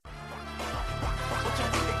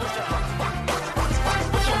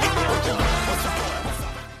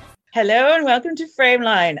Hello and welcome to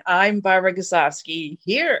Frameline. I'm Barbara Gosofsky,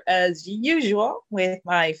 here as usual with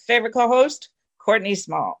my favorite co-host, Courtney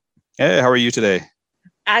Small. Hey, how are you today?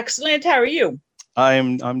 Excellent. How are you?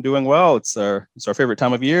 I'm doing well. It's our favorite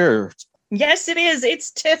time of year. Yes, it is. It's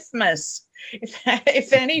Tifmas.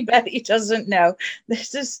 If anybody doesn't know,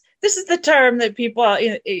 this is the term that people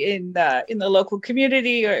in the local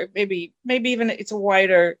community, or maybe even it's a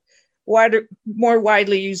wider, more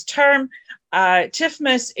widely used term.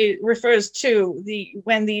 TIFMAS, it refers to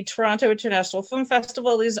when the Toronto International Film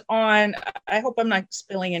Festival is on. I hope I'm not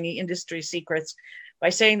spilling any industry secrets by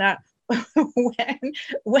saying that.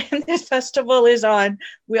 when this festival is on,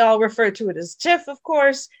 we all refer to it as TIFF. Of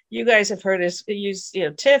course, you guys have heard us use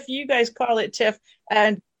TIFF. You guys call it TIFF,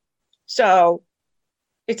 and so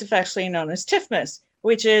it's affectionately known as TIFMAS,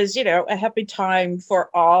 which is a happy time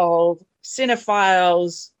for all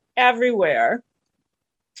cinephiles everywhere,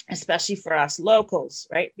 especially for us locals,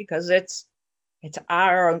 right? Because it's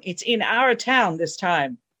in our town this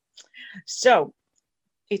time. So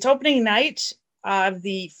it's opening night of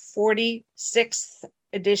the 46th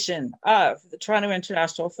edition of the Toronto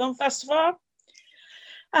International Film Festival.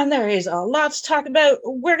 And there is a lot to talk about.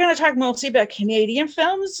 We're going to talk mostly about Canadian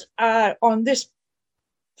films on this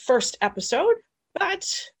first episode,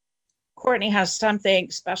 but Courtney has something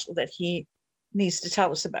special that he needs to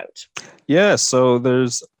tell us about. Yeah, so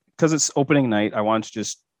because it's opening night, I want to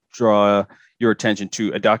just draw your attention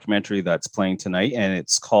to a documentary that's playing tonight, and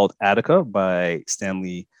it's called Attica by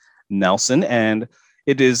Stanley Nelson. And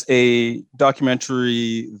it is a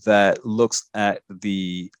documentary that looks at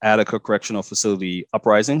the Attica Correctional Facility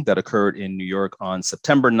uprising that occurred in New York on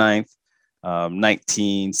September 9th,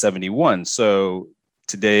 1971. So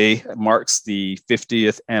today marks the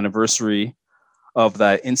 50th anniversary of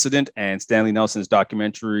that incident, and Stanley Nelson's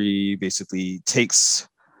documentary basically takes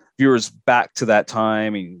viewers back to that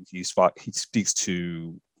time. He speaks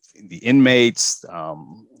to the inmates,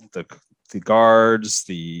 the guards,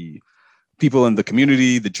 the people in the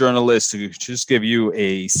community, the journalists, to just give you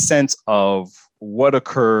a sense of what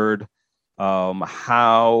occurred,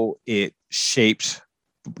 how it shaped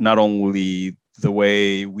not only the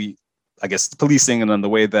way the policing and then the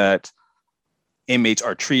way that inmates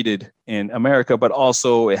are treated in America, but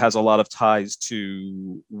also it has a lot of ties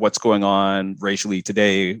to what's going on racially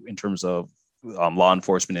today in terms of law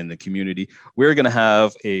enforcement in the community. We're going to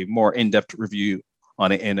have a more in-depth review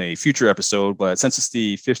on it in a future episode, but since it's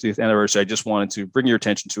the 50th anniversary, I just wanted to bring your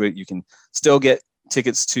attention to it. You can still get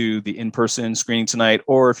tickets to the in-person screening tonight,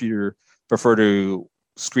 or if you prefer to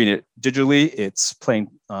screen it digitally, it's playing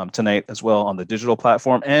tonight as well on the digital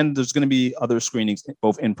platform, and there's going to be other screenings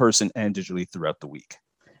both in person and digitally throughout the week.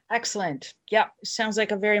 Excellent. Yeah, sounds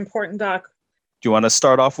like a very important doc. Do you want to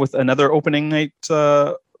start off with another opening night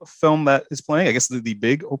film that is playing? I guess the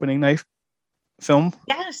big opening night film.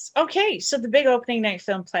 Yes. Okay. So the big opening night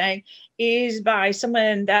film playing is by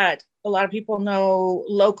someone that a lot of people know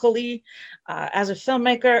locally as a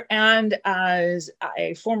filmmaker and as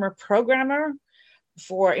a former programmer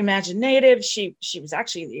for Imaginative. She was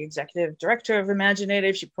actually the executive director of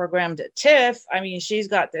Imaginative. She programmed at TIFF. I mean, she's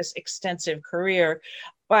got this extensive career,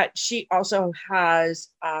 but she also has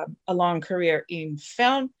a long career in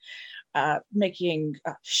film, making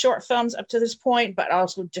short films up to this point, but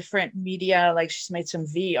also different media. Like she's made some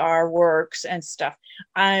VR works and stuff.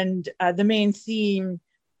 And the main theme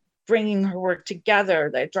bringing her work together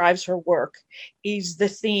that drives her work is the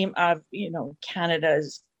theme of,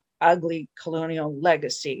 Canada's ugly colonial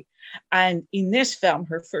legacy. And in this film,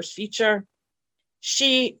 her first feature,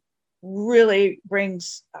 she really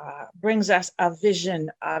brings us a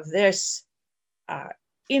vision of this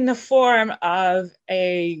in the form of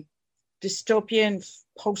a dystopian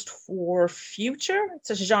post-war future.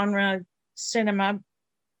 It's a genre cinema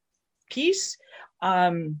piece.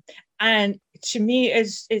 And to me,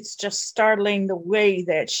 it's just startling the way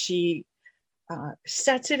that she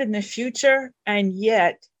sets it in the future, and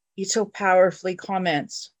yet he so powerfully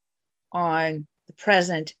comments on the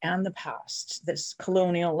present and the past, this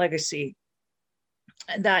colonial legacy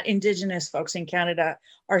that Indigenous folks in Canada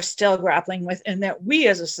are still grappling with, and that we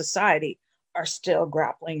as a society are still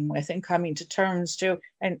grappling with and coming to terms to,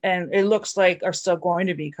 and it looks like are still going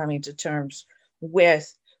to be coming to terms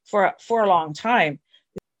with for a long time.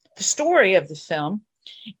 The story of the film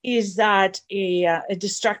is that a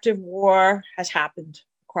destructive war has happened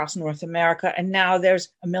across North America, and now there's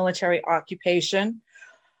a military occupation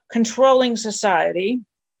controlling society.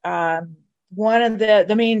 One of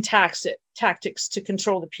the main tactics to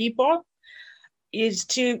control the people is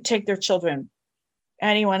to take their children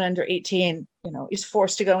anyone under 18, is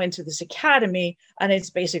forced to go into this academy, and it's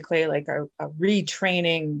basically like a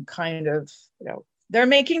retraining kind of, they're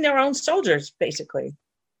making their own soldiers basically,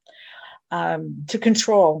 to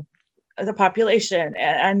control the population.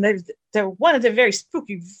 And the one of the very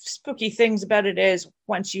spooky things about it is,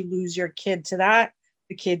 once you lose your kid to that,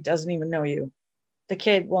 the kid doesn't even know you. The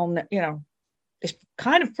kid will, is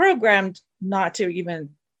kind of programmed not to even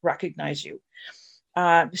recognize you.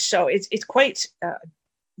 So it's quite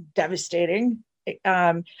devastating.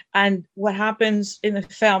 And what happens in the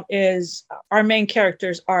film is, our main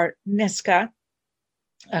characters are Niska,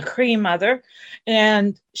 a Cree mother,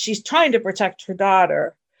 and she's trying to protect her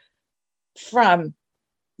daughter from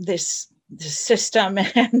this system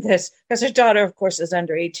and this, because her daughter, of course, is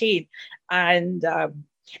under 18, and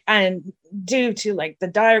due to like the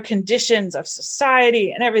dire conditions of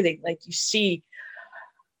society and everything, like you see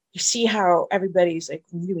how everybody's like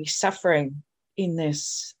really suffering in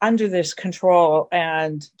this, under this control,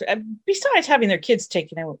 and besides having their kids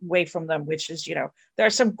taken away from them, which is, there are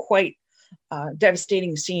some quite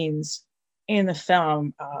devastating scenes in the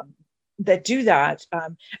film that do that.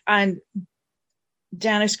 And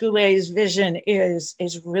Denis Goulet's vision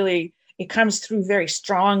is really, it comes through very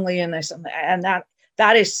strongly in this, and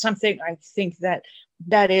that is something I think that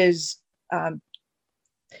is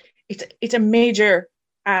it's a major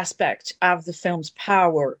aspect of the film's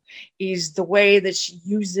power, is the way that she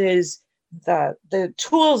uses the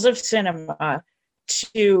tools of cinema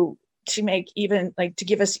to make, even like, to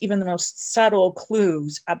give us even the most subtle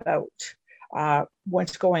clues about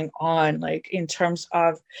what's going on, like in terms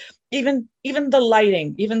of even the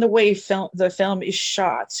lighting, even the way the film is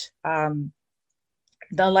shot,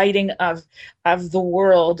 the lighting of the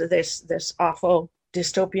world, this awful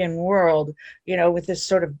dystopian world, with this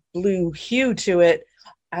sort of blue hue to it,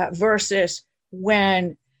 versus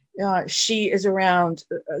when she is around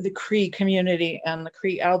the Cree community and the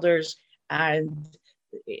Cree elders, and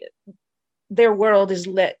their world is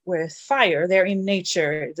lit with fire. They're in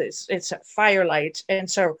nature. It's firelight, and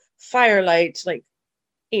so firelight, like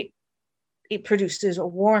it produces a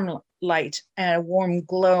warm light and a warm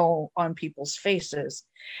glow on people's faces.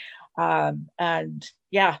 And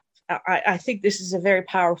yeah, I think this is a very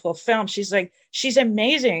powerful film. She's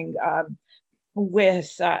amazing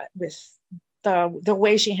with the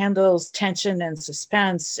way she handles tension and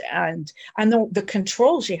suspense, and the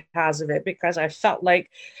control she has of it, because I felt like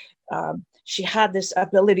she had this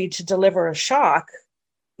ability to deliver a shock,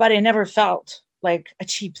 but it never felt like a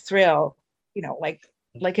cheap thrill,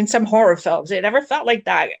 like in some horror films. It never felt like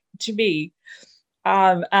that to me.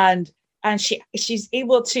 And she's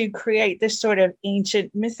able to create this sort of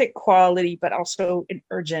ancient mythic quality, but also an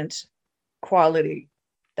urgent quality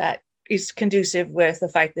that is conducive with the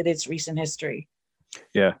fact that it's recent history.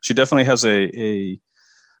 Yeah, she definitely has a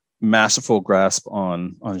masterful grasp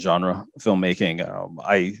on genre filmmaking.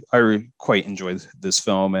 I quite enjoyed this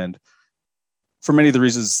film, and for many of the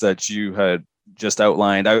reasons that you had just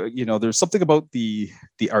outlined, there's something about the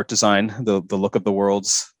art design, the look of the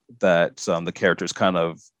worlds that the characters kind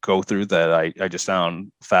of go through that I just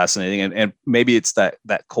found fascinating, and maybe it's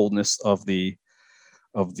that coldness of the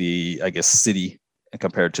I guess city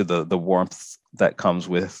compared to the warmth that comes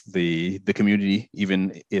with the community,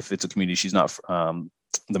 even if it's a community she's not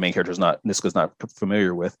the main character is not, Niska's not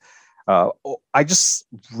familiar with. I just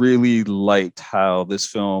really liked how this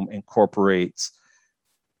film incorporates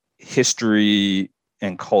history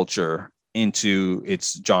and culture into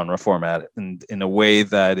its genre format, and in a way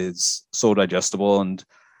that is so digestible. And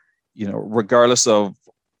regardless of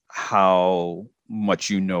how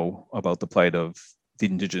much about the plight of the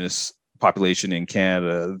Indigenous population in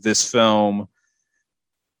Canada, this film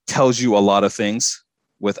tells you a lot of things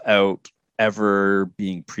without ever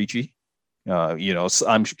being preachy. So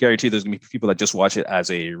I'm guaranteed there's gonna be people that just watch it as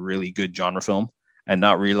a really good genre film and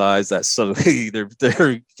not realize that suddenly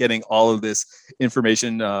they're getting all of this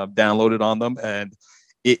information downloaded on them, and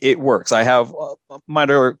it works. I have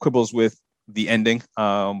minor quibbles with the ending,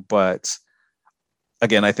 but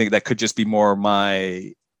again, I think that could just be more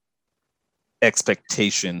my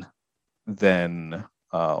expectation than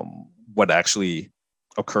what actually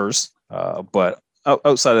occurs. But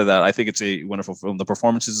outside of that, I think it's a wonderful film. The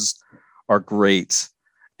performances are great,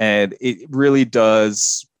 and it really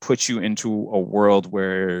does put you into a world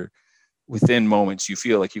where within moments you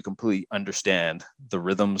feel like you completely understand the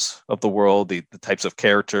rhythms of the world, the types of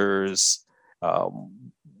characters.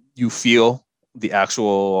 You feel the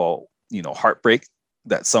actual heartbreak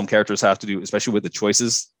that some characters have to do, especially with the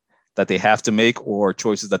choices that they have to make, or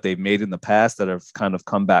choices that they've made in the past that have kind of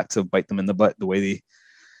come back to bite them in the butt, the way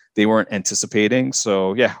they weren't anticipating.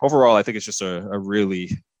 So yeah, overall, I think it's just a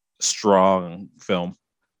really strong film.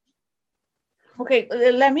 Okay,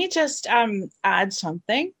 let me just add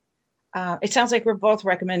something. It sounds like we're both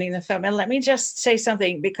recommending the film. And let me just say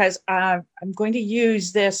something, because I'm going to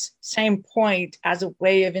use this same point as a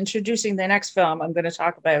way of introducing the next film I'm going to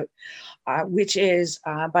talk about, which is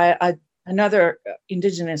by another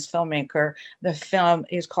Indigenous filmmaker. The film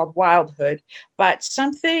is called Wildhood. But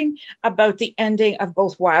something about the ending of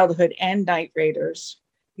both Wildhood and Night Raiders,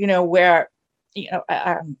 where,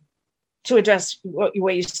 to address what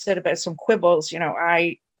you said about some quibbles,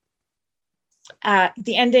 the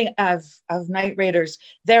ending of Night Raiders,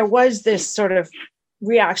 there was this sort of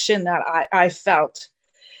reaction that I felt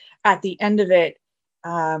at the end of it,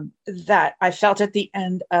 that I felt at the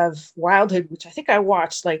end of Wildhood, which I think I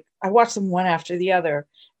watched them one after the other.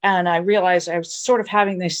 And I realized I was sort of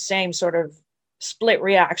having this same sort of split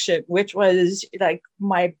reaction, which was like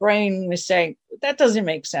my brain was saying, that doesn't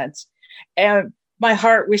make sense. And my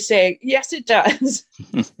heart was saying, yes, it does.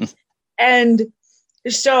 And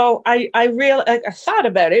so I thought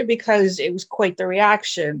about it, because it was quite the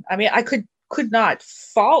reaction. I mean, I could not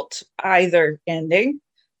fault either ending,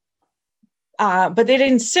 but they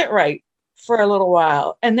didn't sit right for a little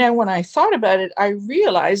while. And then when I thought about it, I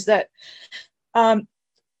realized that I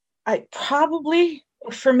probably,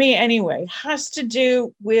 for me anyway, has to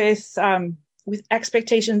do with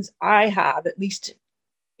expectations I have, at least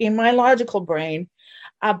in my logical brain,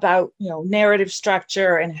 about narrative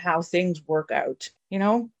structure and how things work out.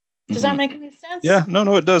 Does that make any sense? Yeah,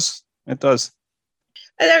 no, it does. It does.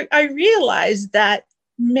 And I realized that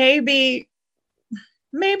maybe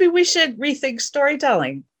we should rethink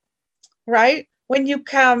storytelling, right? When you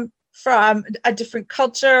come from a different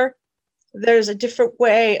culture, there's a different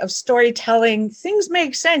way of storytelling. Things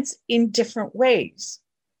make sense in different ways.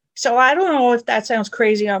 So I don't know if that sounds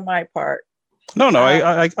crazy on my part. No,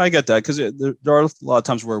 I get that, because there are a lot of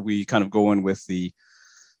times where we kind of go in with the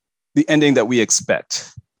ending that we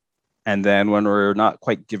expect, and then when we're not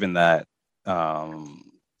quite given that,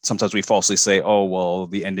 sometimes we falsely say, "Oh, well,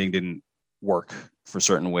 the ending didn't work for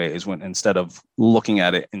certain ways," when instead of looking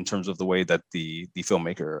at it in terms of the way that the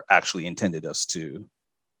filmmaker actually intended us to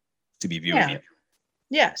be viewing it.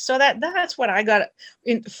 Yeah, so that's what I got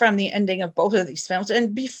from the ending of both of these films.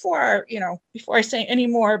 And before I say any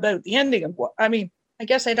more about the ending of I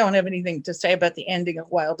guess I don't have anything to say about the ending of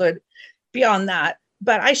Wildhood beyond that,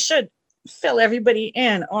 but I should fill everybody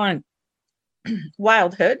in on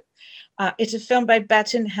Wildhood. It's a film by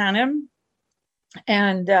Bethan Hannum,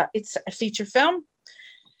 and it's a feature film.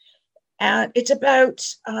 And it's about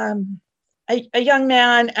a young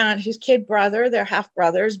man and his kid brother. They're half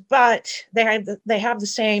brothers, but they have the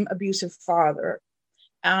same abusive father,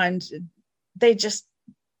 and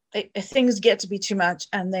things get to be too much,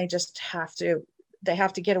 and they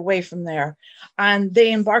have to get away from there, and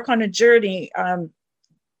they embark on a journey.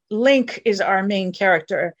 Link is our main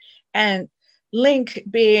character, and Link,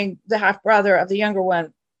 being the half brother of the younger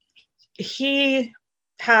one, he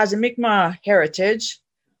has a Mi'kmaq heritage.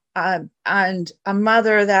 And a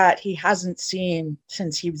mother that he hasn't seen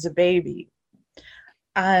since he was a baby.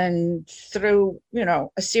 And through,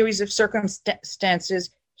 a series of circumstances,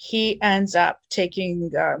 he ends up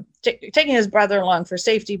taking his brother along for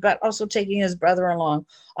safety, but also taking his brother along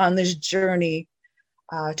on this journey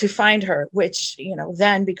to find her, which,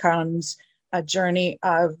 then becomes a journey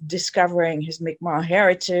of discovering his Mi'kmaq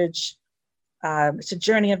heritage. It's a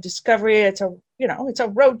journey of discovery. It's a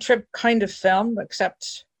road trip kind of film,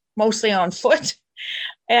 except mostly on foot.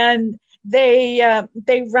 And they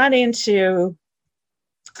run into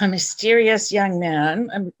a mysterious young man,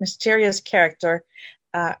 a mysterious character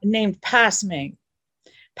named Pasme.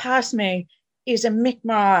 Pasme is a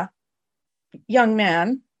Mi'kmaq young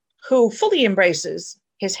man who fully embraces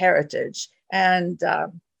his heritage, and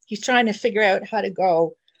he's trying to figure out how to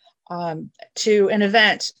go to an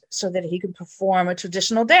event so that he can perform a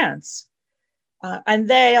traditional dance. And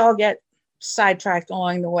they all get sidetracked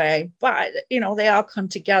along the way, but they all come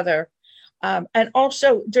together. And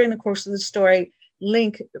also during the course of the story,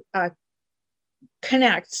 Link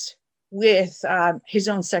connects with his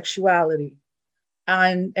own sexuality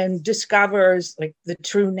and discovers like the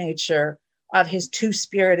true nature of his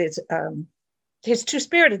two-spirited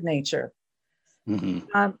nature.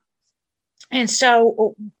 Mm-hmm. And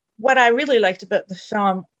so what I really liked about the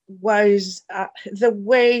film was the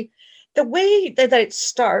way that it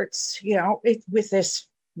starts, with this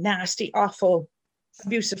nasty, awful,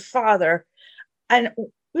 abusive father. And,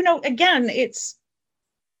 again, it's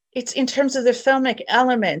in terms of the filmic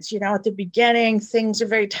elements, at the beginning, things are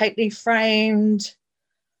very tightly framed.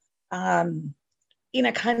 in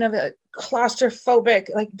a kind of a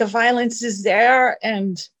claustrophobic, like the violence is there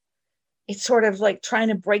and it's sort of like trying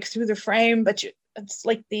to break through the frame, but it's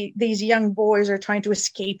like these young boys are trying to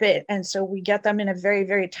escape it. And so we get them in a very,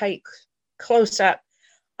 very tight close up.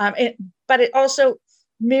 But it also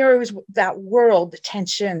mirrors that world, the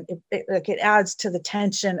tension. It adds to the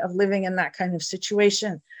tension of living in that kind of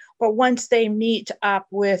situation. But once they meet up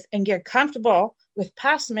with and get comfortable with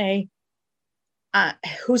Pasme,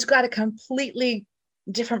 who's got a completely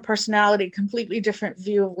different personality, completely different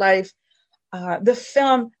view of life, the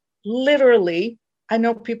film literally, I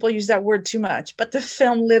know people use that word too much, but the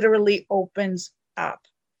film literally opens up.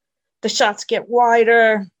 The shots get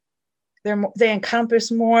wider, they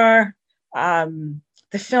encompass more.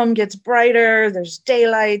 The film gets brighter, there's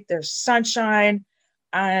daylight, there's sunshine,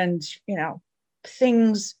 and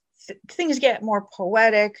things get more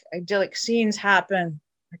poetic, idyllic scenes happen,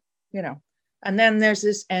 and then there's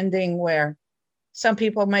this ending where some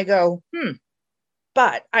people may go,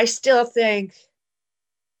 but I still think,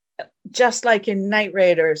 just like in Night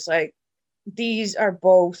Raiders, like these are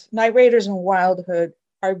both, Night Raiders and Wildhood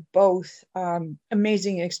are both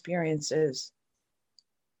amazing experiences.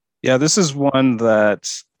 Yeah, this is one that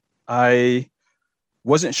I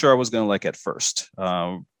wasn't sure I was going to like at first.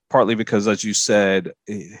 Partly because, as you said,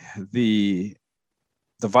 the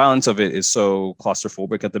violence of it is so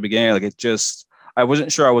claustrophobic at the beginning. Like I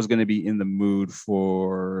wasn't sure I was going to be in the mood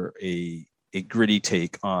for a gritty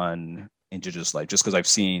take on Indigenous life, just because I've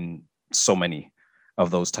seen so many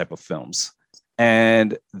of those type of films.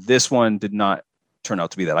 And this one did not turn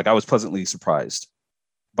out to be that. Like, I was pleasantly surprised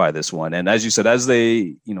by this one. And as you said, as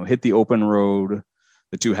they, hit the open road,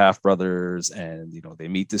 the two half brothers, and, they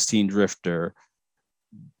meet this teen drifter,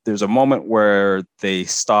 there's a moment where they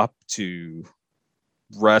stop to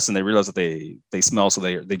rest and they realize that they smell. So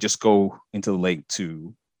they just go into the lake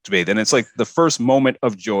to bathe. And it's like the first moment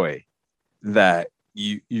of joy that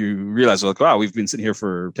you realize, like, wow, we've been sitting here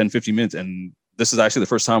for 10, 15 minutes. And this is actually the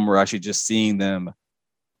first time we're actually just seeing them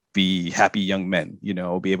be happy young men,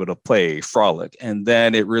 be able to play, frolic. And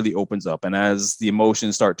then it really opens up. And as the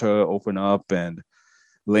emotions start to open up and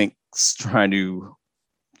Link's trying to,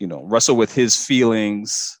 wrestle with his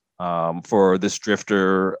feelings for this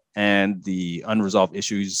drifter and the unresolved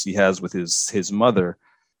issues he has with his mother,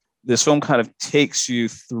 this film kind of takes you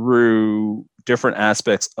through different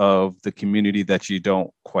aspects of the community that you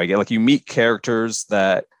don't quite get. Like, you meet characters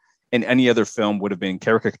that in any other film would have been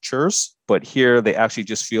caricatures, but here they actually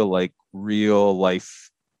just feel like real life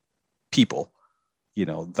people,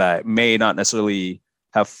 that may not necessarily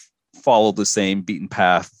have followed the same beaten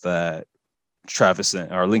path that Travis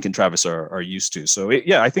or Link and Travis are used to. So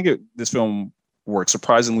I think this film worked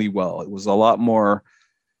surprisingly well. It was a lot more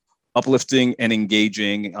uplifting and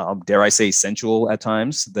engaging, dare I say sensual at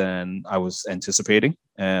times, than I was anticipating.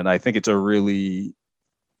 And I think it's a really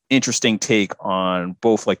interesting take on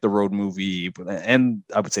both like the road movie and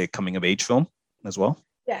I would say a coming of age film as well.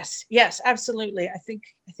 Yes, absolutely. I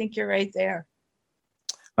think you're right there.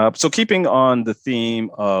 So keeping on the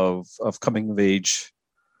theme of coming of age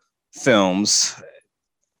films,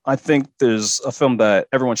 I think there's a film that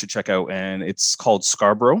everyone should check out, and it's called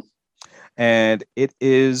Scarborough. And it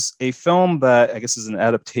is a film that I guess is an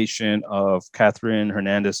adaptation of Catherine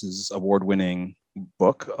Hernandez's award-winning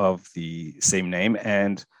book of the same name.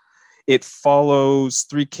 And it follows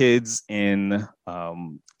three kids in a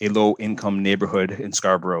low-income neighborhood in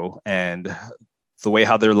Scarborough, and the way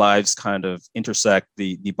how their lives kind of intersect,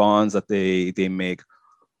 the bonds that they make,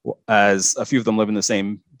 as a few of them live in the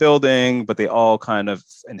same building, but they all kind of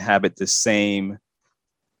inhabit the same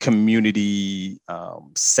community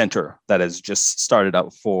center that has just started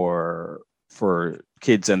out for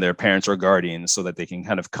kids and their parents or guardians, so that they can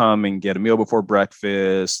kind of come and get a meal before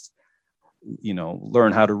breakfast,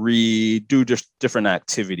 learn how to read, do just different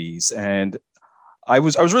activities. And I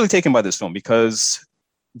was really taken by this film because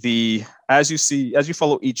as you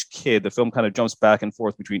follow each kid, the film kind of jumps back and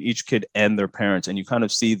forth between each kid and their parents, and you kind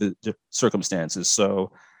of see the circumstances.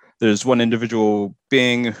 So there's one individual,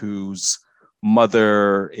 Bing, whose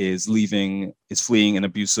mother is fleeing an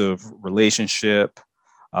abusive relationship.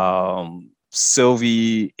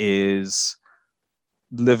 Sylvie is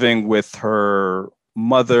living with her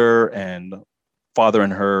mother and father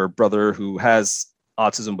and her brother, who has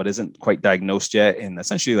autism but isn't quite diagnosed yet, in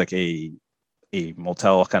essentially like a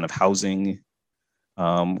motel kind of housing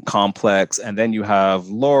complex. And then you have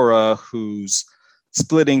Laura, who's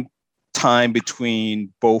splitting time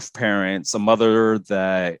between both parents, a mother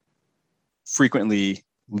that frequently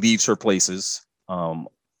leaves her places,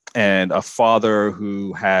 and a father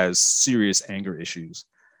who has serious anger issues.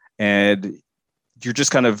 And you're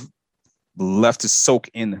just kind of left to soak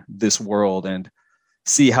in this world and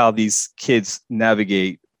see how these kids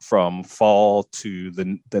navigate from fall to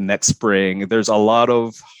the next spring. There's a lot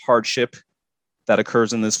of hardship that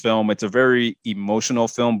occurs in this film. It's a very emotional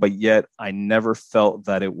film, but yet I never felt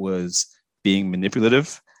that it was being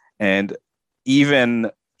manipulative. And even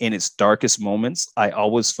in its darkest moments, I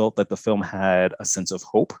always felt that the film had a sense of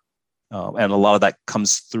hope. And a lot of that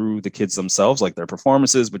comes through the kids themselves, like their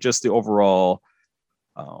performances, but just the overall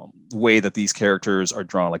way that these characters are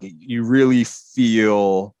drawn. Like you really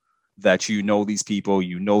feel that you know these people,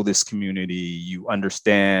 you know this community, you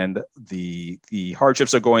understand the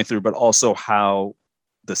hardships they're going through, but also how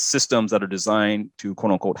the systems that are designed to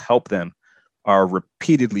quote unquote help them are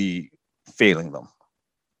repeatedly failing them.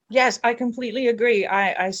 Yes, I completely agree.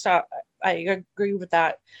 I agree with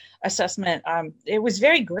that assessment. It was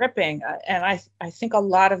very gripping, and I think a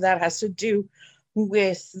lot of that has to do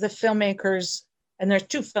with the filmmakers, and there's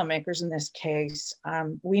two filmmakers in this case.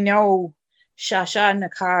 We know Shasha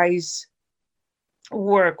Nakai's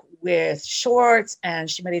work with shorts, and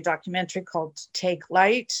she made a documentary called Take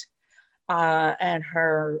Light, and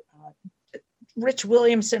her Rich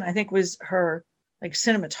Williamson, I think, was her like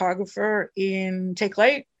cinematographer in Take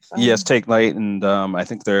Light. Yes, Take Light, and I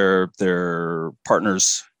think they're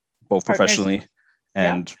partners, both professionally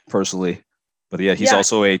and personally. But yeah, he's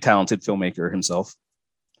also a talented filmmaker himself.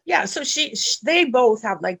 Yeah, so they both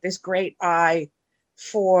have like this great eye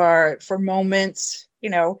for moments,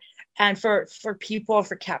 and for people,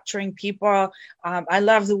 for capturing people. I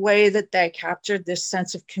love the way that they captured this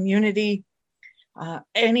sense of community.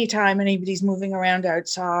 Anytime anybody's moving around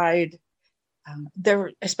outside,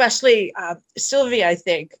 there, especially Sylvie, I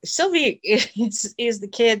think Sylvie is the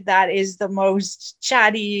kid that is the most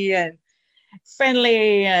chatty and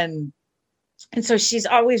friendly, and so she's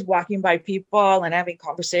always walking by people and having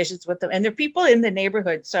conversations with them, and they're people in the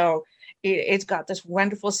neighborhood, so it's got this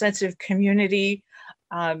wonderful sense of community.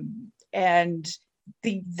 And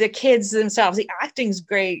the kids themselves, the acting's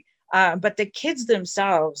great, but the kids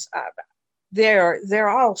themselves, they're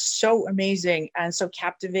all so amazing and so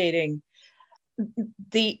captivating.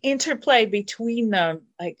 The interplay between them,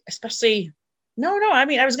 like especially,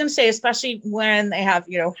 I was going to say especially when they have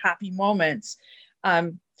happy moments,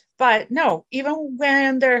 but no, even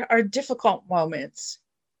when there are difficult moments,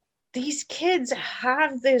 these kids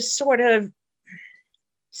have this sort of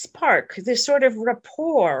spark, this sort of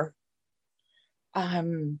rapport,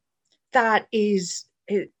 that is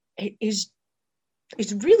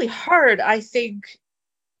really hard, I think,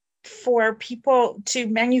 for people to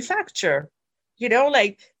manufacture.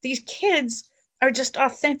 Like these kids are just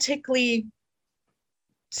authentically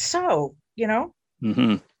so,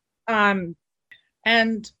 Mm-hmm.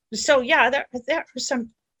 And so, yeah, there are some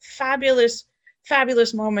fabulous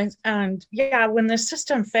moments. And yeah, when the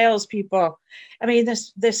system fails people, I mean,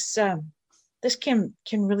 this can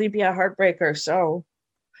really be a heartbreaker. So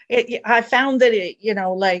I found that it,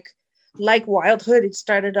 like Wildhood, it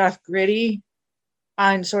started off gritty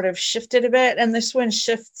and sort of shifted a bit, and this one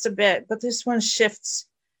shifts a bit, but this one shifts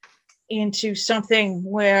into something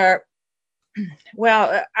where,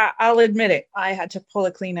 well, I'll admit it, I had to pull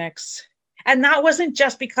a Kleenex, and that wasn't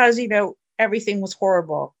just because everything was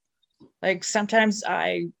horrible. Like sometimes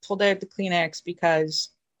I pulled out the Kleenex because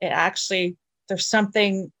it actually there's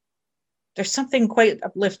something quite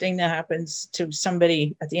uplifting that happens to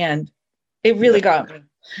somebody at the end. It really got me.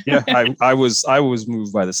 Yeah, I was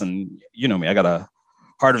moved by this, and me, I got a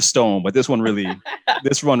heart of stone, but this one really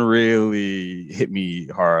hit me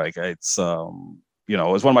hard. Like it's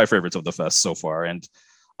it's one of my favorites of the fest so far. And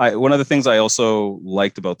one of the things I also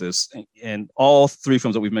liked about this, and all three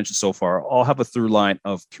films that we've mentioned so far all have a through line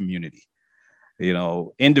of community.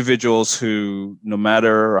 Individuals who, no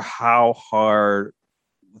matter how hard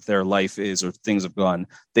their life is or things have gone,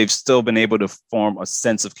 they've still been able to form a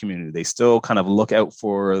sense of community. They still kind of look out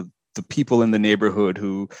for the people in the neighborhood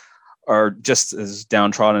who are just as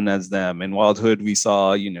downtrodden as them. In Wildhood, we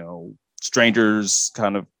saw, strangers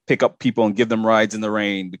kind of pick up people and give them rides in the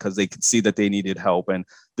rain because they could see that they needed help. And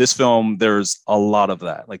this film, there's a lot of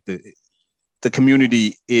that. Like the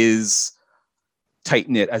community is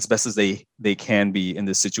tight-knit as best as they can be in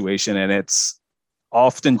this situation. And it's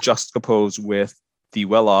often juxtaposed with the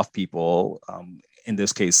well-off people, in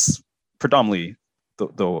this case, predominantly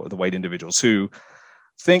the white individuals, who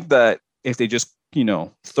think that if they just,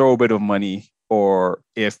 throw a bit of money, or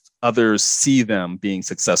if others see them being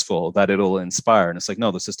successful, that it'll inspire. And it's like,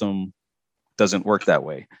 no, the system doesn't work that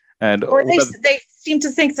way. And or they seem to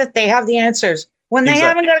think that they have the answers when they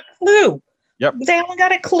haven't got a clue. Yep. They haven't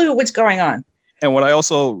got a clue what's going on. And what I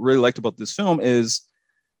also really liked about this film is,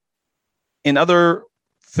 in other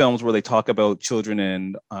films where they talk about children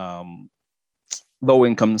in low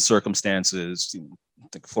income circumstances,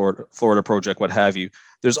 like Florida Project, what have you,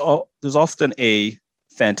 there's often a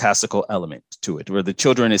fantastical element to it where the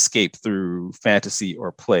children escape through fantasy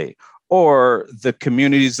or play, or the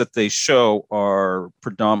communities that they show are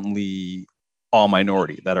predominantly all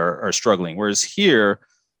minority that are struggling. Whereas here,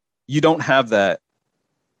 you don't have that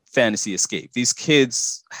fantasy escape. These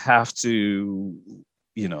kids have to,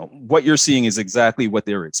 what you're seeing is exactly what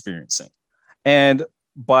they're experiencing. And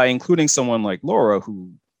by including someone like Laura,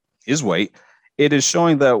 who is white, it is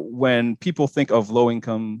showing that when people think of low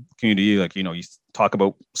income community, like, you talk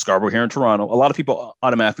about Scarborough here in Toronto, a lot of people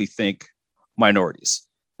automatically think minorities.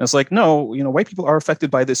 And it's like, no, white people are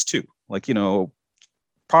affected by this too. Like,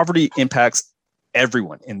 poverty impacts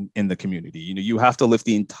everyone in the community. You have to lift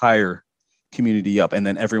the entire community up, and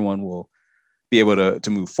then everyone will be able to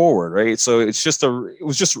move forward, right? So it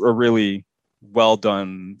was just a really well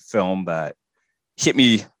done film that hit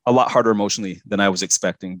me a lot harder emotionally than I was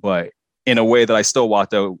expecting, but in a way that I still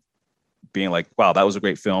walked out being like, wow, that was a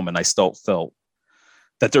great film. And I still felt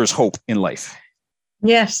that there's hope in life.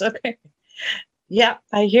 Yes. Okay. Yeah,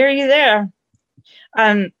 I hear you there.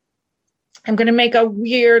 I'm going to make a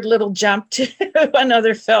weird little jump to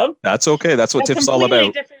another film. That's okay. That's what TIFF's all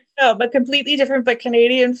about. Different film, a completely different but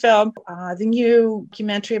Canadian film. The new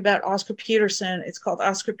documentary about Oscar Peterson. It's called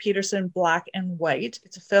Oscar Peterson, Black and White.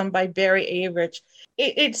 It's a film by Barry Average.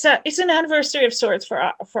 It's an anniversary of sorts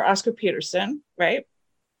for Oscar Peterson, right?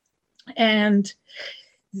 And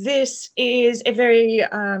this is a very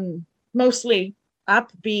mostly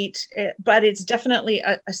upbeat, but it's definitely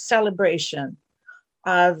a celebration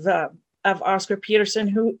of Oscar Peterson,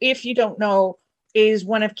 who, if you don't know, is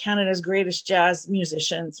one of Canada's greatest jazz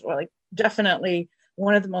musicians, or like definitely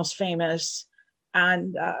one of the most famous.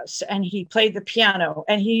 And he played the piano,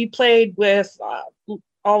 and he played with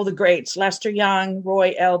all the greats: Lester Young,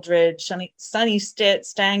 Roy Eldridge, Sonny Stitt,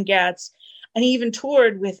 Stan Getz, and he even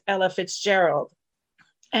toured with Ella Fitzgerald.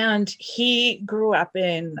 And he grew up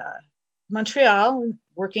in Montreal,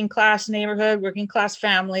 working class neighborhood, working class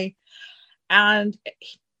family, and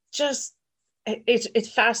it's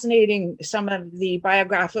fascinating, some of the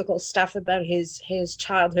biographical stuff about his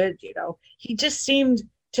childhood. He just seemed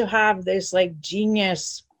to have this like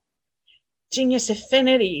genius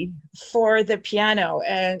affinity for the piano,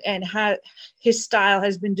 and his style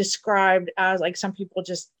has been described as like, some people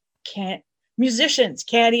just musicians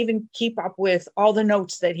can't even keep up with all the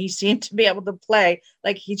notes that he seemed to be able to play.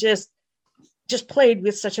 Like, he just played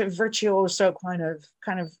with such a virtuoso kind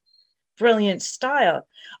of brilliant style.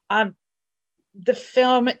 The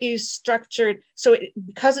film is structured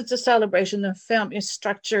because it's a celebration. The film is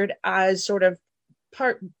structured as sort of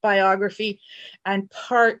part biography and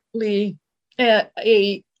partly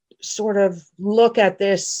a sort of look at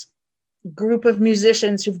this group of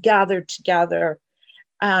musicians who've gathered together,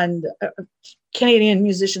 and Canadian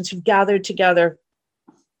musicians who've gathered together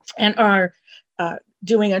and are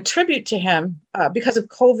doing a tribute to him. Because of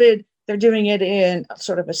COVID, they're doing it in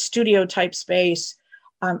sort of a studio type space.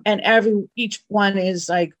 And each one is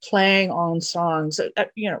like playing on songs.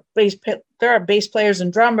 There are bass players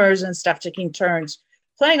and drummers and stuff taking turns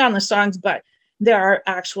playing on the songs, but there are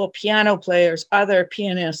actual piano players, other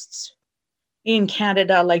pianists in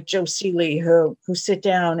Canada like Joe Seeley who sit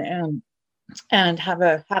down and have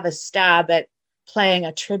a stab at playing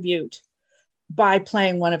a tribute by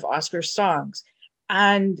playing one of Oscar's songs.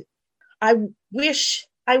 And I wish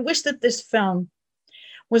that this film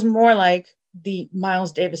was more like the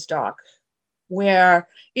Miles Davis doc, where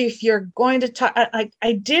if you're going to talk,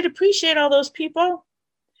 I did appreciate all those people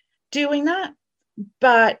doing that,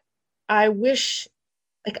 but I wish,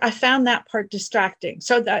 like, I found that part distracting.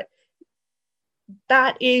 So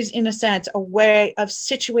that is, in a sense, a way of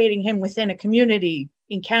situating him within a community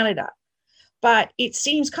in Canada, but it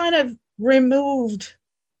seems kind of removed.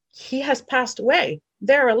 He has passed away.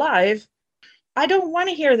 They're alive. I don't want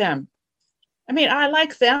to hear them. I mean, I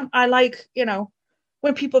like them. I like,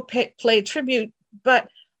 when people play tribute, but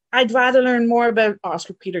I'd rather learn more about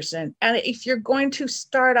Oscar Peterson. And if you're going to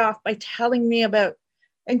start off by telling me about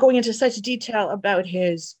and going into such detail about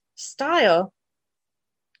his style,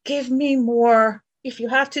 give me more. If you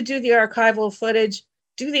have to do the archival footage,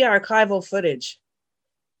 do the archival footage,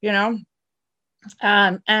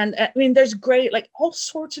 And I mean, there's great, like, all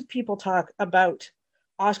sorts of people talk about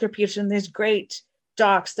Oscar Peterson. There's great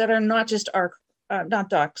docs that are not just not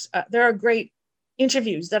docs. There are great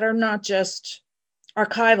interviews that are not just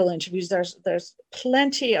archival interviews. There's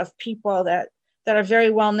plenty of people that are very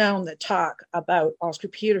well known that talk about Oscar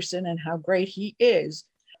Peterson and how great he is.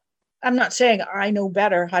 I'm not saying I know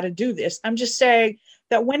better how to do this. I'm just saying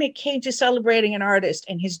that when it came to celebrating an artist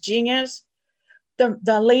and his genius,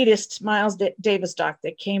 the latest Miles Davis doc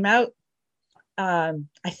that came out, I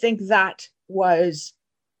think that was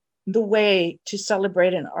the way to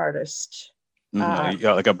celebrate an artist.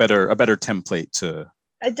 Like a better template to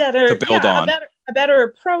build on. A better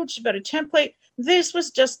approach, a better template. This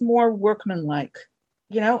was just more workmanlike.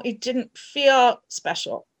 It didn't feel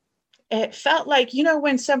special. It felt like,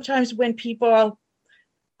 when sometimes when people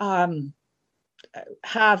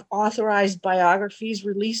have authorized biographies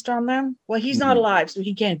released on them, well, he's not alive, so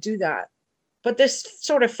he can't do that. But this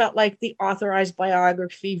sort of felt like the authorized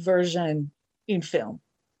biography version in film.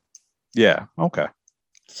 Yeah. Okay.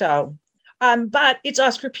 So, but it's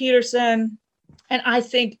Oscar Peterson, and I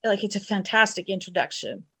think it's a fantastic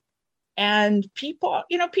introduction. And people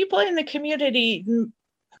in the community,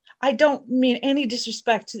 I don't mean any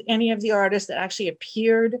disrespect to any of the artists that actually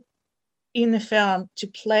appeared in the film to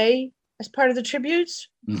play as part of the tributes.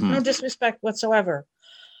 No disrespect whatsoever.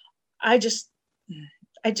 I just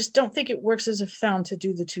don't think it works as a film to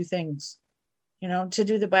do the two things, to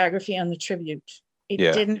do the biography and the tribute. It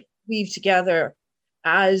didn't weave together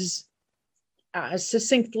as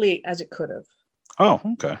succinctly as it could have. Oh,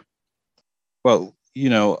 okay. Well,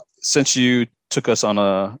 since you took us on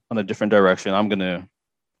a different direction, I'm going to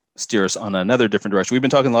steer us on another different direction. We've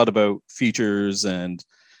been talking a lot about features and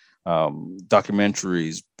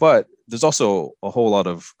documentaries, but there's also a whole lot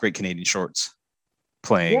of great Canadian shorts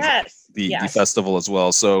playing the festival as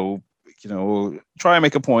well. So, try and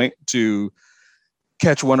make a point to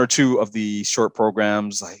catch one or two of the short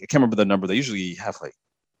programs. I can't remember the number. They usually have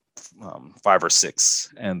 5 or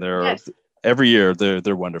 6, and they're every year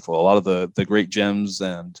they're wonderful. A lot of the great gems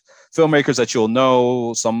and filmmakers that you'll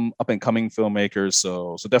know, some up and coming filmmakers.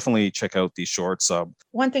 So definitely check out these shorts.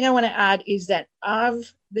 One thing I want to add is that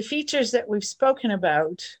of the features that we've spoken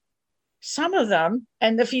about, some of them,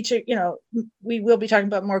 and the feature, we will be talking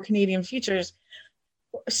about more Canadian features.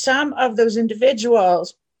 Some of those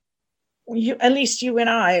individuals, at least you and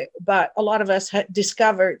I, but a lot of us had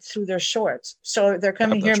discovered through their shorts. So they're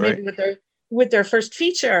coming here maybe with their first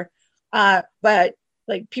feature. But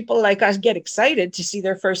people like us get excited to see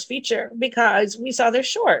their first feature because we saw their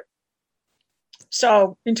short.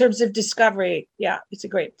 So in terms of discovery, it's a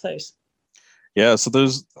great place. Yeah, so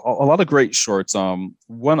there's a lot of great shorts.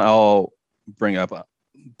 One I'll bring up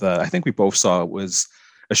that I think we both saw was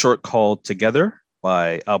a short called Together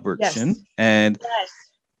by Albert Shin. And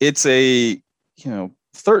it's a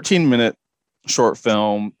 13-minute short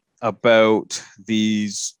film about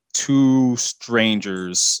these two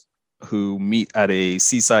strangers who meet at a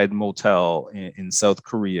seaside motel in South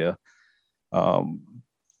Korea. You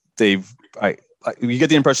get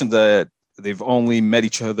the impression that they've only met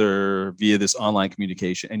each other via this online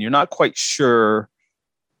communication, and you're not quite sure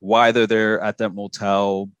why they're there at that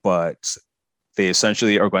motel, but they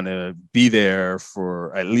essentially are going to be there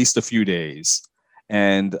for at least a few days.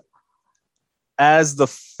 And as the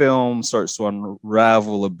film starts to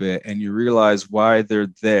unravel a bit and you realize why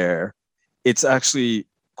they're there, it's actually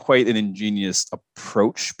quite an ingenious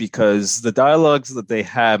approach, because the dialogues that they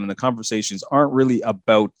have and the conversations aren't really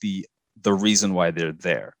about the reason why they're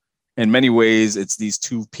there. In many ways, it's these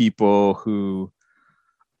two people who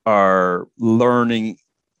are learning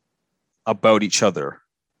about each other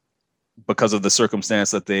because of the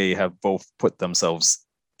circumstance that they have both put themselves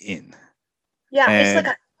in. Yeah, it's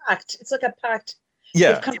like a pact. It's like a pact.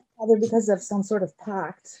 Yeah. They've come together because of some sort of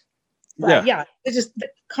pact. But it's just the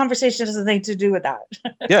conversation has nothing to do with that.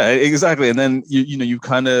 Yeah, exactly. And then you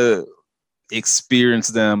kind of experience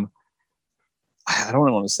them. I don't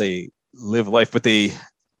want to say live life, but they,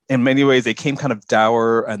 in many ways, they came kind of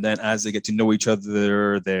dour, and then as they get to know each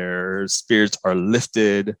other, their spirits are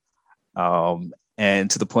lifted,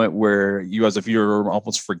 and to the point where you, as a viewer,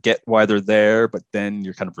 almost forget why they're there, but then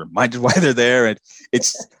you're kind of reminded why they're there, and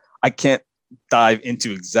it's I can't dive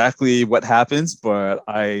into exactly what happens, but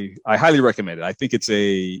I highly recommend it. I think it's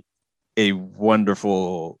a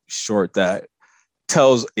wonderful short that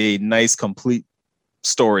tells a nice, complete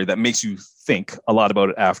story that makes you think a lot about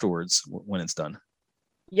it afterwards when it's done.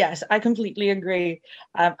 Yes, I completely agree.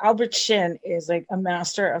 Albert Shin is like a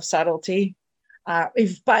master of subtlety,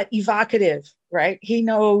 but evocative, right? He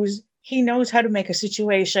knows how to make a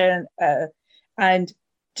situation, and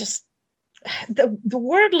just the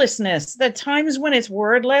wordlessness, the times when it's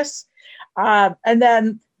wordless, and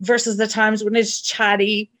then versus the times when it's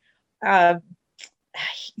chatty. There's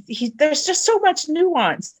just so much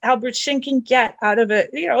nuance Albert Shin can get out of it.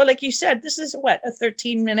 Like you said, this is a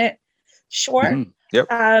 13-minute short. Mm-hmm. Yep.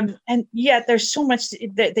 And yet there's so much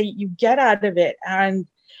that you get out of it. And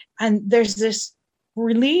there's this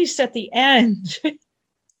release at the end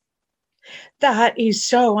That is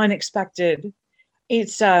so unexpected.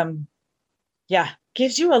 It's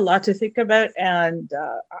gives you a lot to think about, and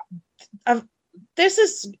this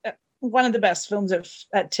is one of the best films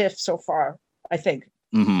at TIFF so far, I think.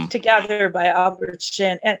 Mm-hmm. Together by Albert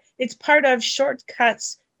Shin, and it's part of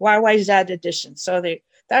Shortcuts YYZ edition. So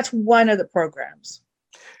that's one of the programs.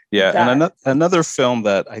 Yeah, and another film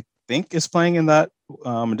that I think is playing in that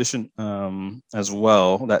edition as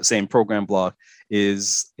well, that same program block,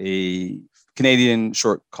 is a Canadian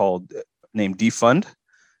short named Defund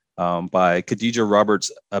by Khadija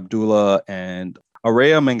Roberts Abdullah and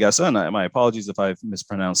Araya Mengesa. And my apologies if I've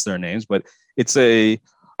mispronounced their names, but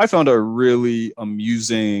I found a really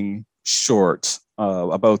amusing short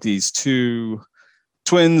about these two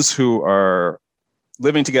twins who are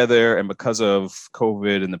living together, and because of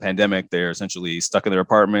COVID and the pandemic, they're essentially stuck in their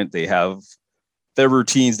apartment. They have their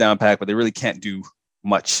routines down packed, but they really can't do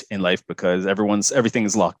much in life because everything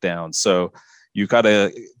is locked down. So you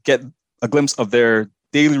gotta get a glimpse of their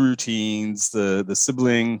daily routines, the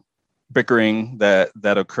sibling bickering that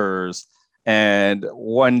occurs. And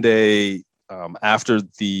one day, after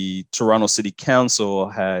the Toronto City Council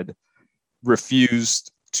had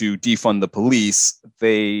refused to defund the police,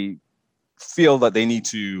 they feel that they need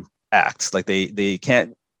to act. Like they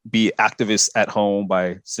can't be activists at home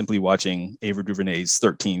by simply watching Ava DuVernay's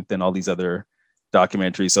 13th and all these other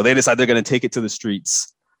documentaries. So they decide they're going to take it to the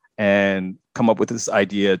streets and come up with this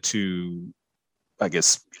idea to, I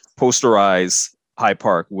guess, posterize High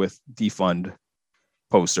Park with defund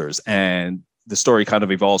posters. And the story kind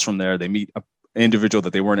of evolves from there. They meet an individual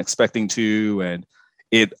that they weren't expecting to, and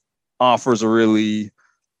it offers a really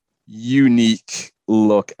unique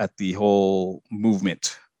look at the whole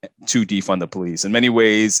movement to defund the police. In many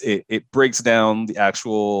ways, it breaks down the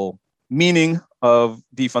actual meaning of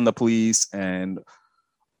defund the police and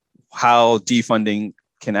how defunding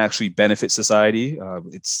can actually benefit society.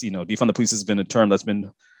 Defund the police has been a term that's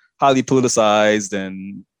been highly politicized,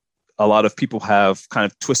 and a lot of people have kind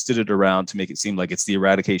of twisted it around to make it seem like it's the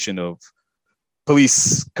eradication of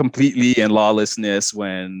police completely and lawlessness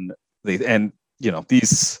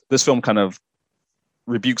this film kind of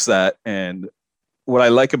rebukes that. And what I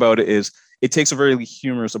like about it is it takes a very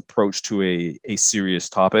humorous approach to a serious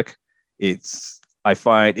topic. I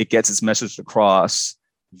find it gets its message across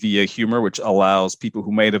via humor, which allows people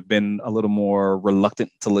who might have been a little more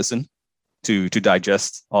reluctant to listen to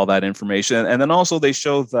digest all that information. And then also they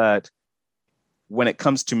show that when it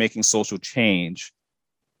comes to making social change,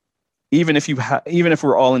 even if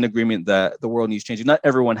we're all in agreement that the world needs changing, not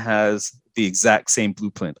everyone has the exact same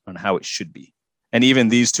blueprint on how it should be. And even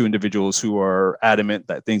these two individuals who are adamant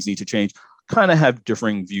that things need to change kind of have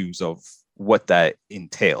differing views of what that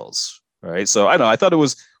entails, right? So I thought it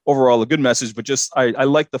was overall a good message, but just I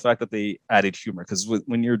like the fact that they added humor, because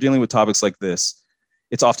when you're dealing with topics like this,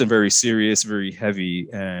 it's often very serious, very heavy,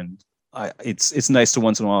 and it's nice to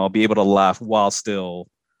once in a while be able to laugh while still,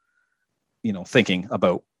 thinking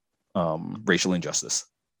about racial injustice.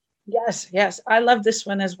 Yes, I love this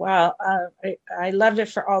one as well. I loved it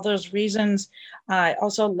for all those reasons. I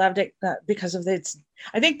also loved it because of its.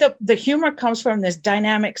 I think the humor comes from this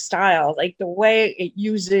dynamic style, like the way it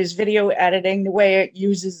uses video editing, the way it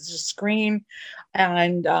uses the screen,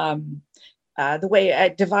 and the way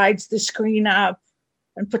it divides the screen up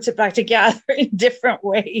and puts it back together in different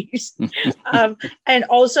ways, and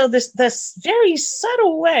also this very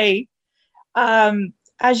subtle way.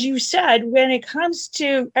 As you said, when it comes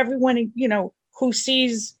to everyone, who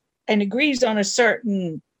sees and agrees on a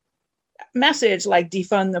certain message, like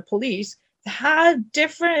defund the police, have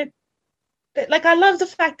different, like, I love the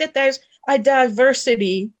fact that there's a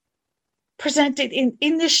diversity presented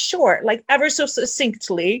in this short, like ever so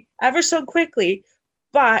succinctly, ever so quickly,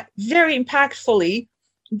 but very impactfully,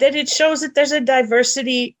 that it shows that there's a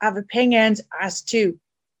diversity of opinions as to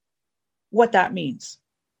what that means,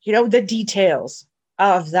 the details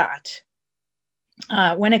of that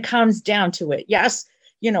when it comes down to it. Yes,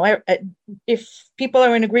 if people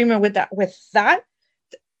are in agreement with that,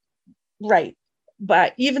 right.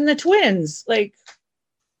 But even the twins, like,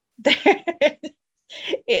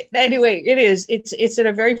 anyway, it's in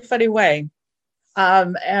a very funny way,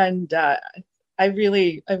 and I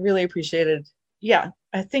really appreciated. Yeah,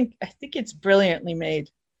 I think it's brilliantly made.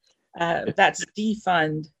 That's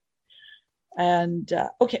Defund. And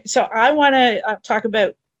okay, so I want to talk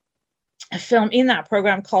about a film in that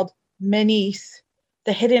program called Beneath,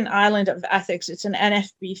 The Hidden Island of Ethics. It's an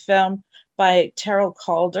NFB film by Terrell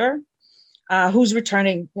Calder, who's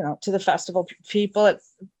returning, to the festival. People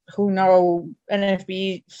who know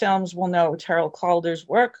NFB films will know Terrell Calder's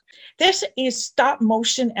work. This is stop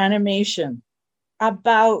motion animation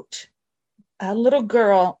about a little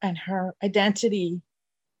girl and her identity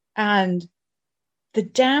and the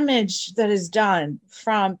damage that is done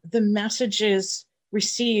from the messages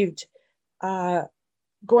received,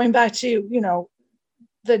 going back to,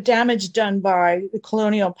 the damage done by the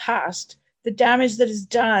colonial past, the damage that is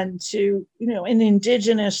done to, an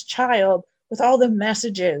indigenous child with all the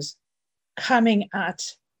messages coming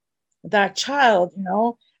at that child,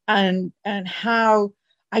 and how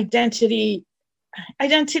identity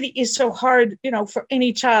is so hard, for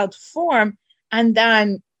any child to form. And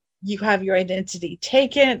then you have your identity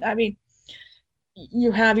taken. I mean,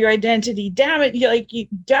 you have your identity damaged. You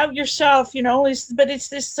doubt yourself, but it's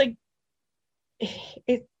this like,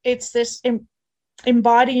 it's this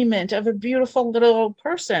embodiment of a beautiful little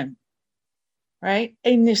person, right?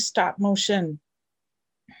 In this stop motion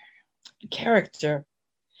character.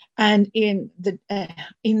 And it's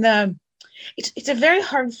a very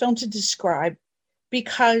hard film to describe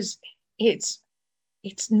because it's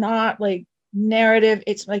not like narrative.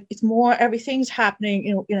 It's like, it's more, everything's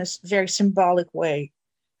happening in a very symbolic way,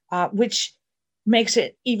 which makes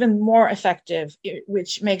it even more effective,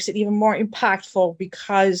 which makes it even more impactful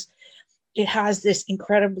because it has this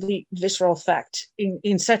incredibly visceral effect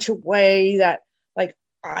in such a way that, like,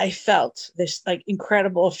 I felt this like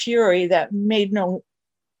incredible fury that made no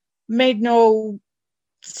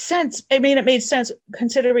sense. I mean, it made sense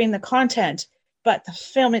considering the content, but the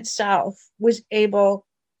film itself was able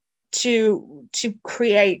to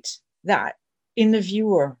create that in the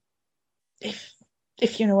viewer,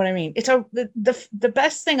 if you know what I mean. It's the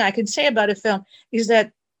best thing I could say about a film is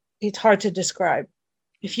that it's hard to describe.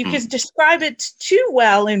 If you can describe it too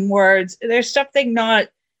well in words, there's something not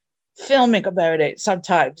filmic about it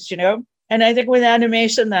sometimes, and I think with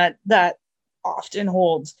animation that often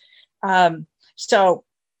holds. So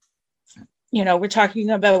we're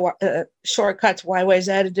talking about Shortcuts,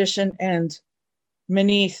 YYZ edition, and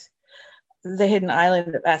Beneath the Hidden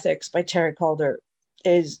Island of Ethics by Terry Calder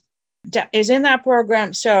is in that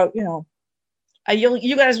program. So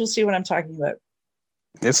you guys will see what I'm talking about.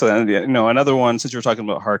 Yes, another one, since you're talking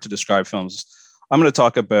about hard to describe films, I'm going to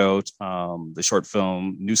talk about the short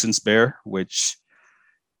film Nuisance Bear, which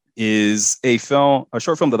is a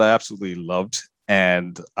short film that I absolutely loved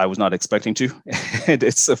and I was not expecting to. And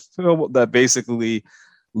it's a film that basically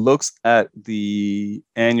looks at the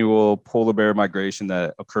annual polar bear migration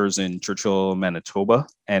that occurs in Churchill, Manitoba,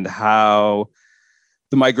 and how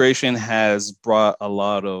the migration has brought a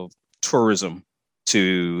lot of tourism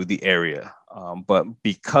to the area. But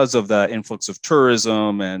because of that influx of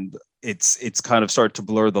tourism, and it's kind of started to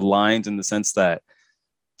blur the lines in the sense that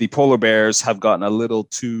the polar bears have gotten a little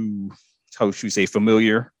too, how should we say,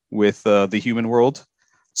 familiar with the human world.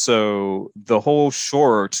 So the whole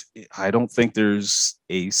short, I don't think there's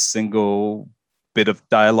a single bit of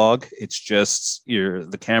dialogue. It's just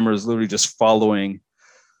the camera is literally just following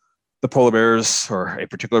the polar bears, or a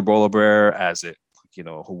particular polar bear, as it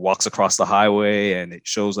who walks across the highway, and it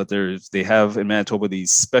shows that they have in Manitoba these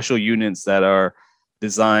special units that are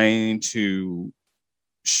designed to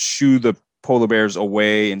shoo the polar bears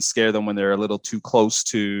away and scare them when they're a little too close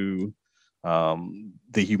to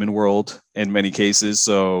the human world in many cases.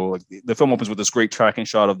 So the film opens with this great tracking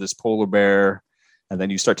shot of this polar bear, and then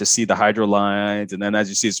you start to see the hydro lines, and then as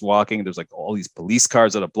you see it's walking, there's like all these police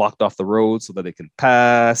cars that have blocked off the road so that it can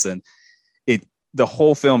pass, and the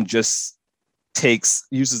whole film just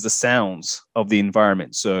uses the sounds of the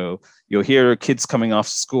environment. So you'll hear kids coming off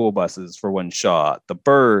school buses for one shot, the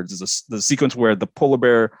birds, the sequence where the polar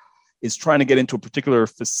bear is trying to get into a particular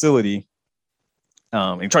facility.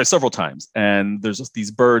 He tried several times, and there's just these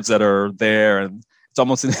birds that are there, and it's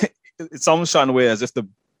almost shot in a way as if the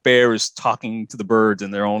bear is talking to the birds in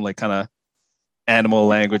their own like kind of animal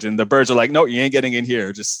language, and the birds are like, "No, you ain't getting in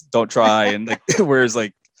here. Just don't try." And like, whereas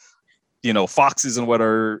like, foxes and what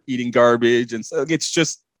are eating garbage, and so it's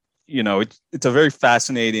just, it's a very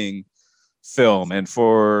fascinating film. And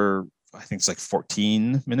for I think it's like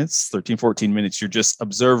 13, 14 minutes, you're just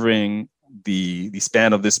observing the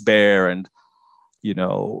span of this bear, and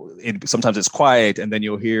sometimes it's quiet, and then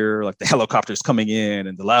you'll hear like the helicopters coming in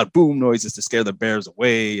and the loud boom noises to scare the bears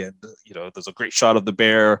away. And there's a great shot of the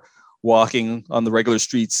bear walking on the regular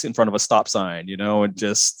streets in front of a stop sign, and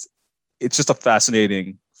it's just a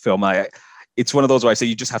fascinating film. It's one of those where I say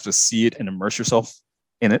you just have to see it and immerse yourself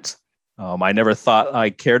in it. I never thought I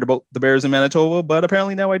cared about the bears in Manitoba, but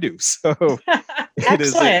apparently now I do. So it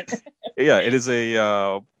is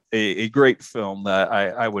a great film that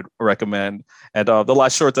I would recommend. And the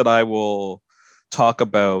last short that I will talk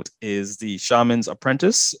about is The Shaman's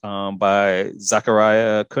Apprentice by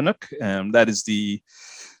Zachariah Kunuk. And that is the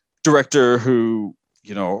director who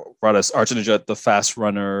brought us Arjunajat, the Fast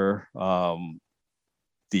Runner,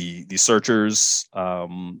 the Searchers,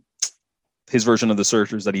 his version of the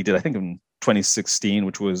Searchers that he did, I think in 2016,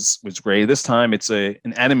 which was great. This time it's an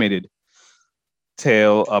animated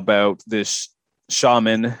tale about this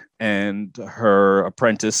shaman and her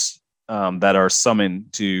apprentice that are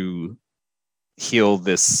summoned to heal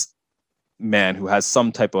this man who has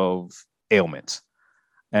some type of ailment.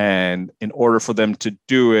 And in order for them to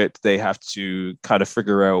do it, they have to kind of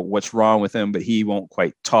figure out what's wrong with him, but he won't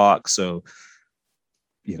quite talk. So,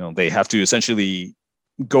 they have to essentially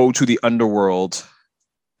go to the underworld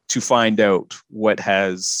to find out what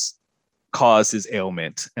has caused his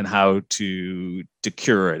ailment and how to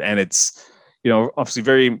cure it. And it's, obviously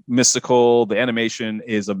very mystical. The animation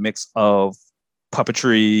is a mix of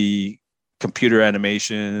puppetry, computer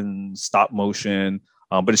animation, stop motion,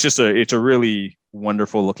 but it's a really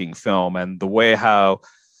wonderful looking film. And the way how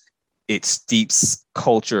it steeps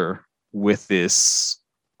culture with this,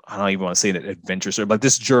 I don't even want to say an adventure story, but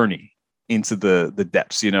this journey into the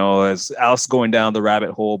depths, as Alice going down the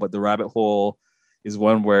rabbit hole, but the rabbit hole is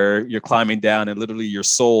one where you're climbing down and literally your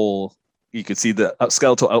soul, you could see the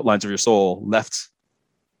skeletal outlines of your soul left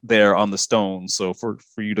there on the stone. So for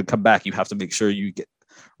you to come back, you have to make sure you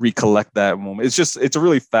recollect that moment. It's a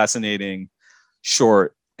really fascinating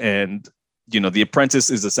short. And, the apprentice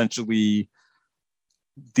is essentially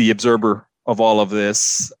the observer of all of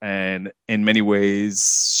this. And in many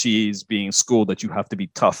ways, she's being schooled that you have to be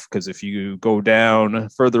tough, because if you go down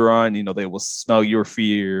further on, they will smell your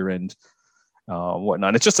fear and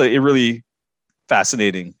whatnot. It's just a really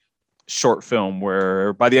fascinating short film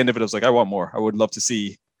where by the end of it, I was like, I want more. I would love to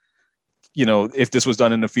see, if this was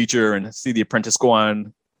done in a feature and see the apprentice go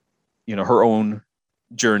on, her own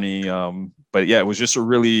journey. But yeah, it was just a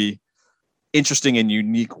really interesting and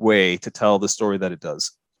unique way to tell the story that it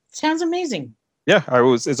does. Sounds amazing. Yeah,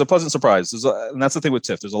 it's a pleasant surprise. And that's the thing with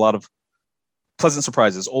TIFF. There's a lot of pleasant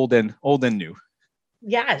surprises, old and new.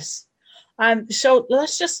 Yes. So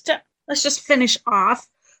let's just finish off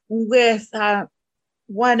with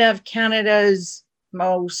one of Canada's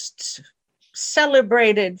most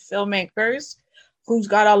celebrated filmmakers, who's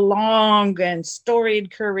got a long and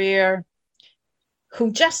storied career,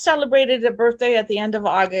 who just celebrated a birthday at the end of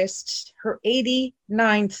August, her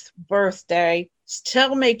 89th birthday,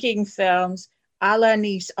 still making films,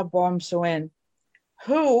 Alanis Obomsawin,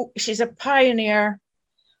 who she's a pioneer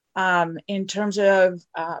in terms of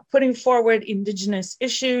putting forward Indigenous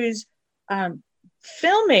issues,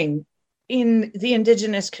 filming in the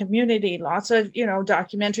Indigenous community, lots of,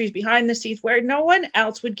 documentaries behind the scenes where no one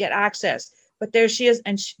else would get access. But there she is,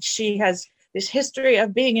 and she has this history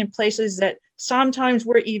of being in places that sometimes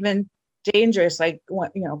were even dangerous, like,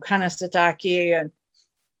 Kanasatake,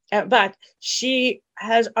 but she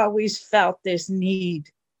has always felt this need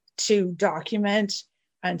to document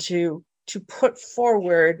and to put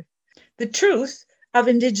forward the truth of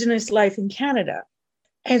Indigenous life in Canada.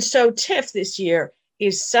 And so TIFF this year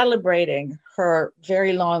is celebrating her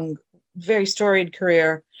very long, very storied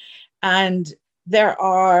career. And there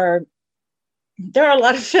are a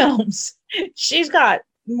lot of films. She's got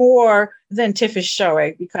more than TIFF is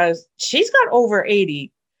showing because she's got over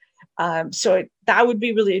 80. So that would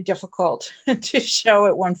be really difficult to show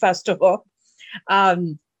at one festival.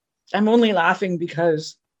 I'm only laughing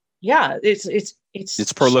because, yeah, it's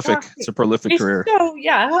prolific. Shocking. It's a prolific career. So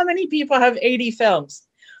yeah, how many people have 80 films?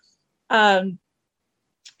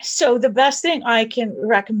 So the best thing I can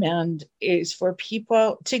recommend is for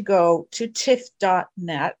people to go to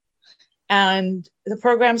tiff.net, and the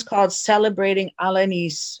program's called Celebrating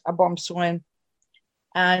Alanis Obomsawin.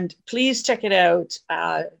 And please check it out,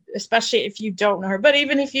 especially if you don't know her. But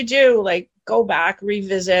even if you do, go back,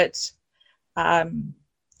 revisit. A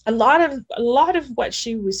lot of what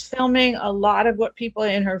she was filming, a lot of what people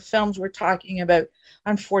in her films were talking about,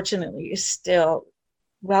 unfortunately, is still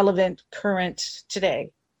relevant, current today.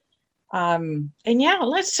 And yeah,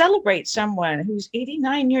 let's celebrate someone who's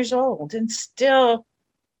 89 years old and still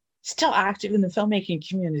active in the filmmaking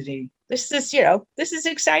community. This is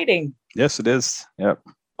exciting. Yes, it is. Yep.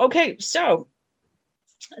 Okay, so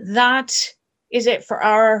that is it for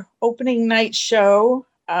our opening night show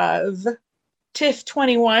of TIFF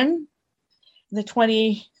 21, the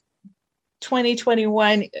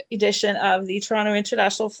 2021 edition of the Toronto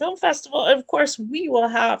International Film Festival. Of course, we will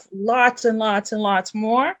have lots and lots and lots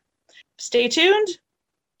more. Stay tuned,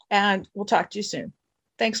 and we'll talk to you soon.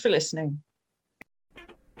 Thanks for listening.